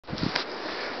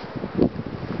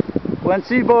Glen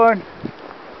Seaborn.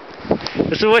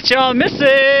 This is what y'all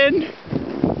missing.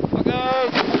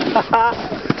 Okay.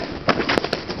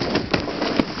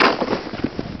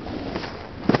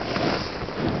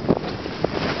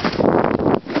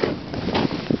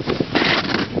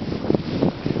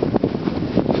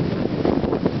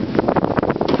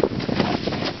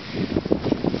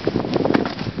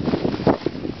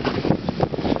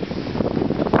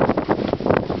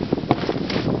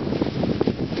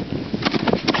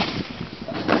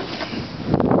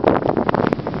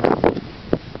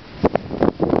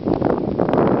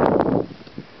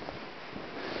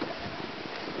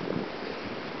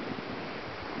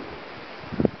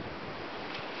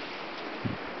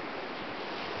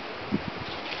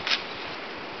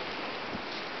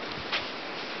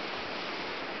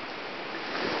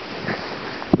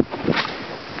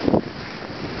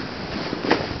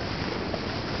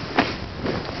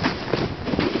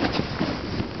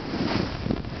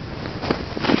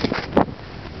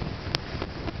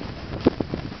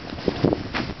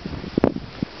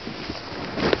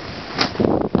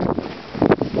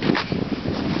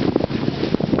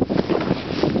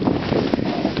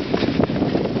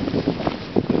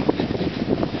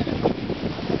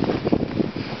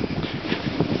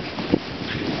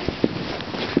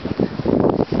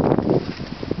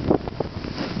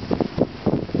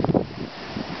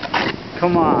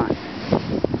 Come on.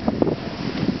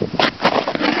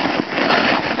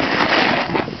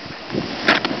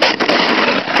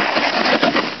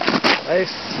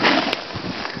 Nice.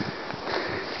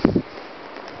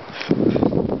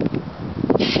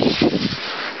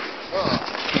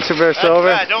 Traverse That's over.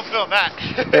 bad. Don't film that.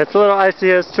 Yeah, it's a little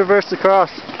icy. It's traversed across.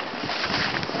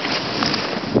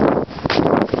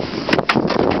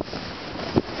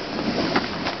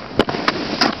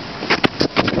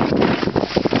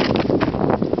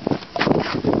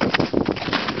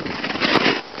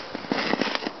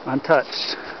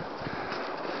 Untouched.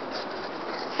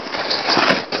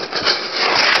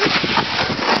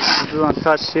 This is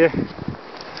untouched here.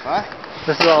 What?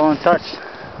 This is all untouched.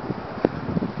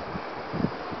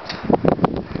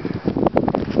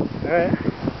 Alright.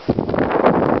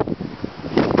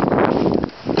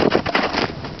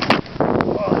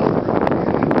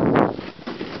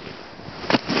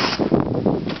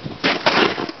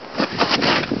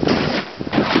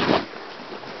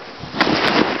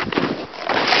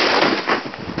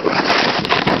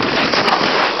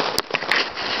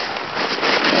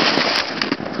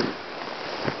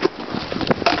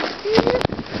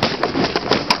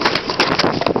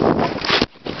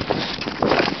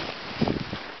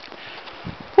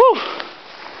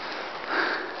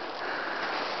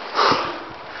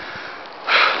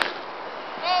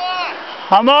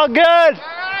 I'm all good.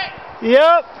 Alright.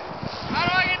 Yep. How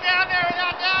do I get down there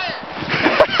without dying?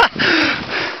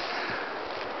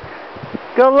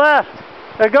 Go left.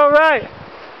 Or go right.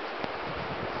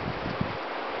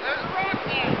 There's a rock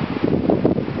there.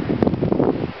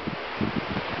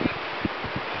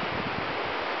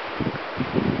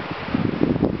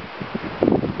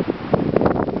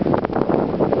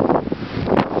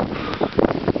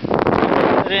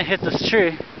 I didn't hit this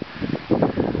tree.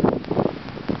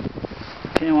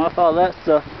 Came off all that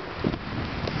stuff.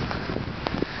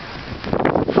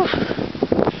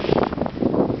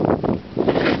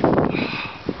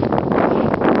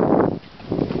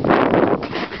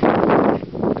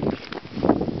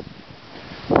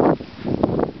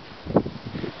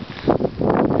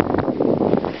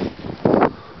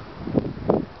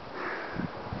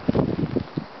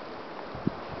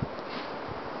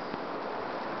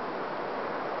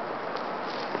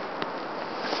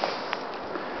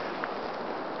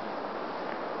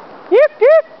 Yip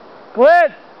yip!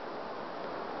 Glenn!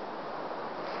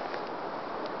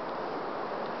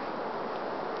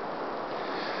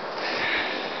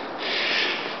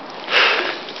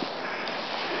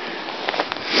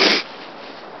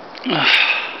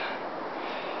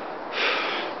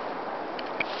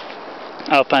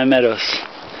 Alpine Meadows.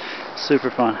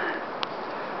 Super fun.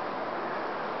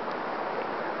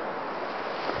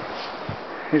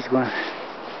 Here's Glenn.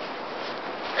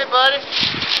 Hey, buddy.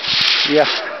 Yeah.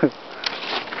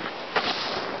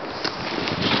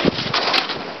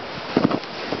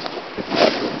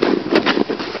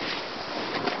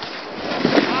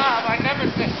 My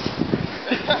nemesis.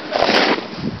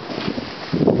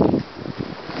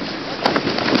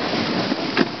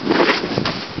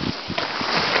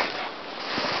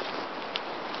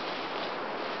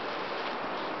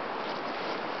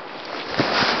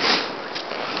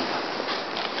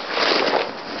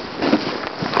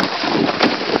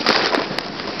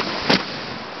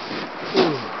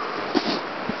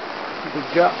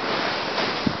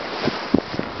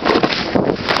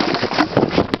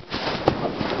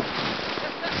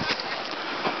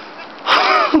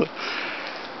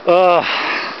 Oh.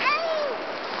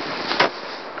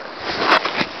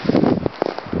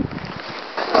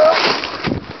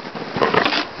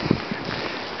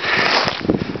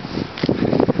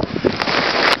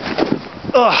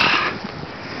 Oh.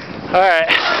 Alright.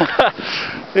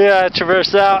 Yeah,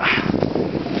 traverse out.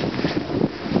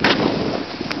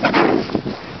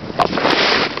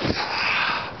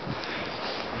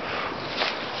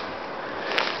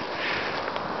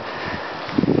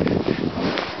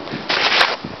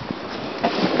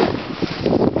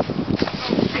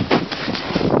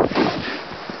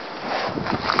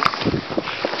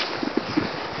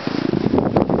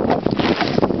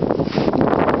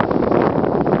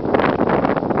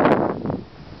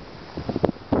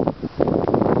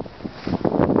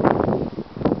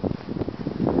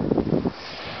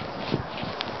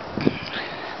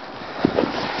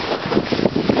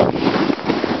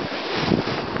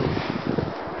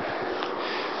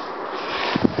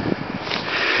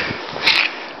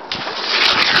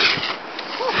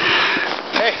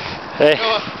 Hey.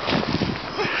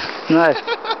 Nice.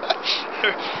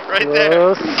 Right Close.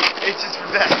 there. H is for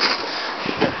back.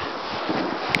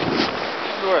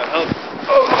 Sure, help.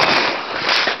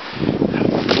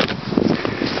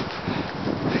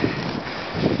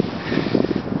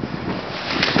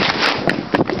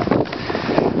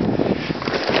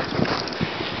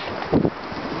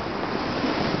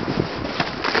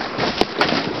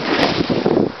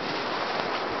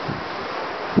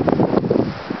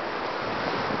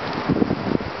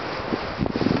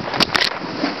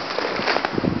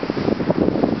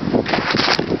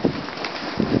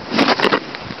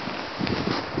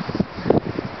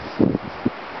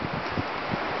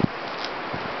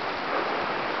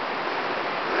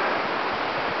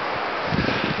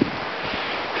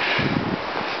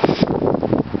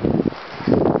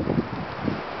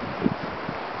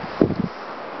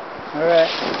 All right.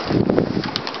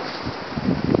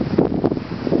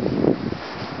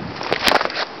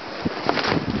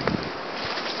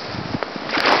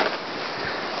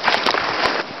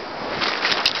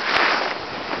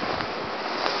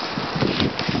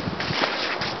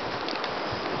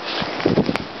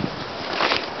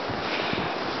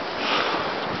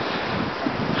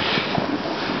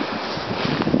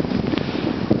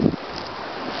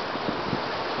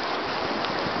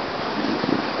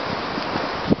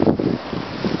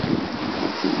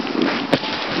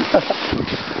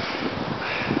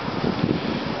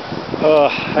 Oh,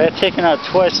 I got taken out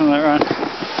twice on that run.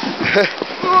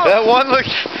 That one, look,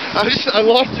 I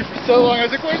lost you for so long. I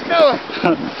was like, where's Noah?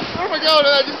 Oh my God,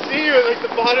 and I just see you at like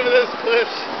the bottom of those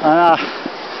cliffs. I know.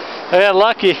 I got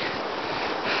lucky.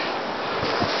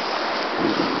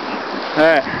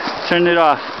 Alright, turn it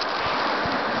off.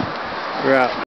 We're out.